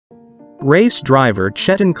Race driver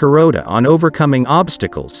Chetan Korada on overcoming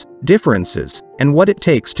obstacles, differences, and what it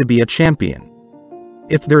takes to be a champion.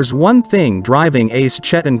 If there's one thing driving ace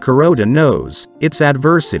Chetan Korada knows, it's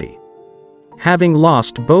adversity. Having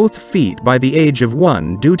lost both feet by the age of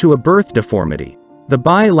 1 due to a birth deformity, the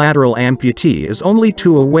bilateral amputee is only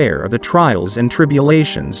too aware of the trials and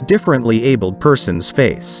tribulations differently abled persons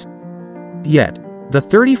face. Yet, the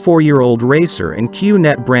 34-year-old racer and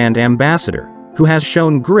Q-Net brand ambassador, who has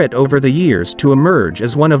shown grit over the years to emerge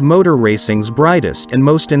as one of motor racing's brightest and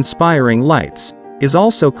most inspiring lights, is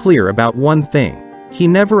also clear about one thing: he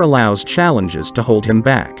never allows challenges to hold him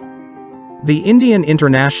back. The Indian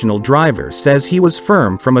international driver says he was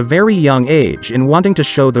firm from a very young age in wanting to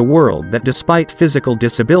show the world that despite physical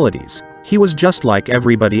disabilities, he was just like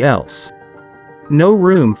everybody else. No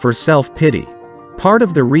room for self-pity. Part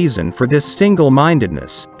of the reason for this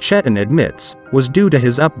single-mindedness, Chetan admits, was due to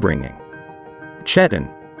his upbringing.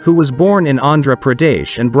 Chetan, who was born in Andhra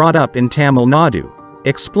Pradesh and brought up in Tamil Nadu,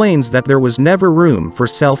 explains that there was never room for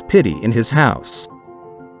self-pity in his house.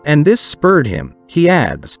 And this spurred him, he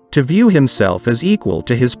adds, to view himself as equal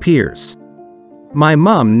to his peers. My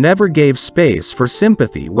mum never gave space for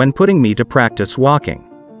sympathy when putting me to practice walking.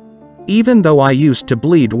 Even though I used to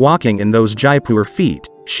bleed walking in those Jaipur feet,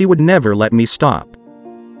 she would never let me stop.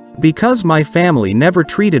 Because my family never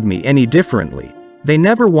treated me any differently, they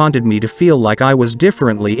never wanted me to feel like I was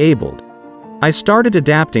differently abled. I started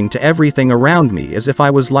adapting to everything around me as if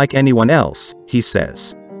I was like anyone else, he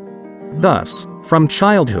says. Thus, from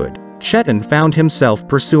childhood, Chetan found himself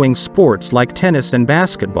pursuing sports like tennis and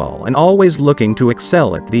basketball and always looking to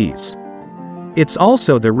excel at these. It's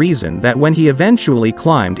also the reason that when he eventually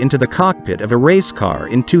climbed into the cockpit of a race car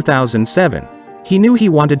in 2007, he knew he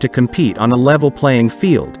wanted to compete on a level playing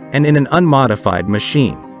field and in an unmodified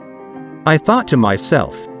machine. I thought to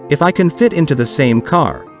myself, if I can fit into the same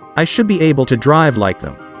car, I should be able to drive like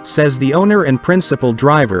them, says the owner and principal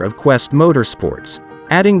driver of Quest Motorsports,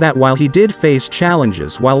 adding that while he did face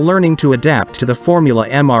challenges while learning to adapt to the Formula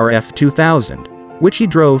MRF 2000, which he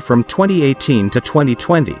drove from 2018 to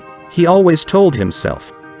 2020, he always told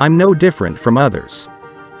himself, I'm no different from others.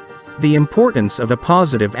 The importance of a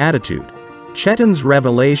positive attitude. Chetan's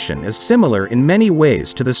revelation is similar in many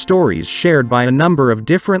ways to the stories shared by a number of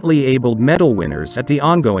differently abled medal winners at the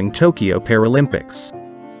ongoing Tokyo Paralympics.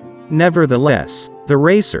 Nevertheless, the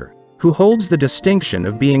racer, who holds the distinction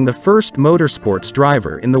of being the first motorsports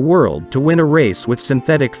driver in the world to win a race with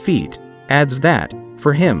synthetic feet, adds that,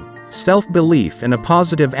 for him, self-belief and a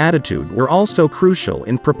positive attitude were also crucial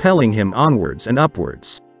in propelling him onwards and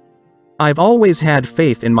upwards. I've always had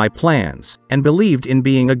faith in my plans, and believed in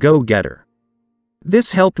being a go-getter.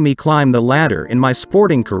 This helped me climb the ladder in my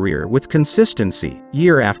sporting career with consistency,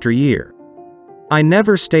 year after year. I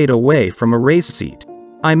never stayed away from a race seat.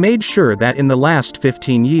 I made sure that in the last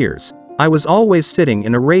 15 years, I was always sitting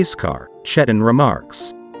in a race car, Chetan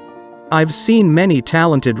remarks. I've seen many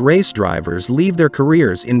talented race drivers leave their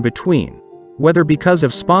careers in between, whether because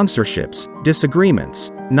of sponsorships,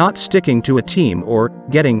 disagreements, not sticking to a team or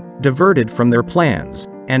getting diverted from their plans,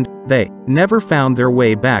 and they never found their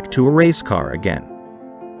way back to a race car again.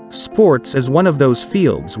 Sports is one of those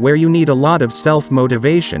fields where you need a lot of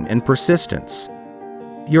self-motivation and persistence.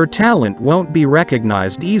 Your talent won't be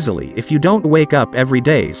recognized easily if you don't wake up every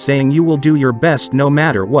day saying you will do your best no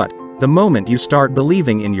matter what. The moment you start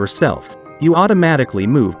believing in yourself, you automatically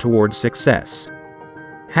move towards success.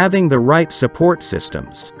 Having the right support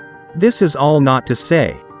systems. This is all not to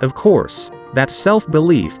say, of course, that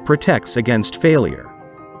self-belief protects against failure.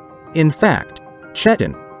 In fact,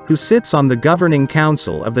 Chetan, who sits on the governing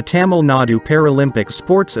council of the Tamil Nadu Paralympic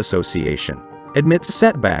Sports Association, admits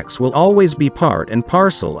setbacks will always be part and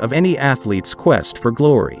parcel of any athlete's quest for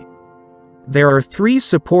glory. There are 3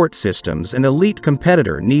 support systems an elite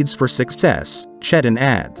competitor needs for success, Chetan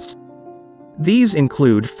adds. These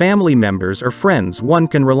include family members or friends one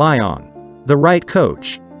can rely on, the right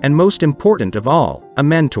coach, and most important of all, a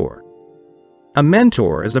mentor. A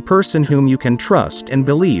mentor is a person whom you can trust and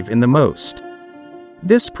believe in the most.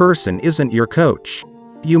 This person isn't your coach.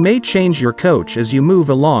 You may change your coach as you move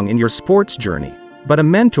along in your sports journey, but a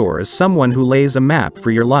mentor is someone who lays a map for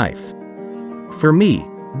your life. For me,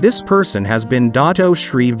 this person has been Dato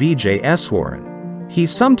Shri Vijay Eswaran. He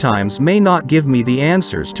sometimes may not give me the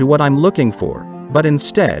answers to what I'm looking for, but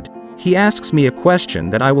instead, he asks me a question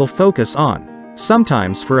that I will focus on,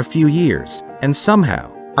 sometimes for a few years, and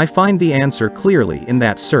somehow, I find the answer clearly in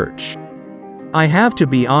that search. I have to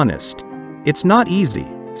be honest. It's not easy,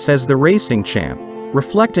 says the racing champ,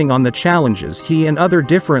 reflecting on the challenges he and other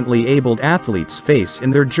differently abled athletes face in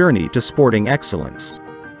their journey to sporting excellence.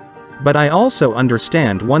 But I also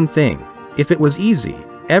understand one thing: If it was easy,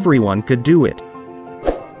 everyone could do it.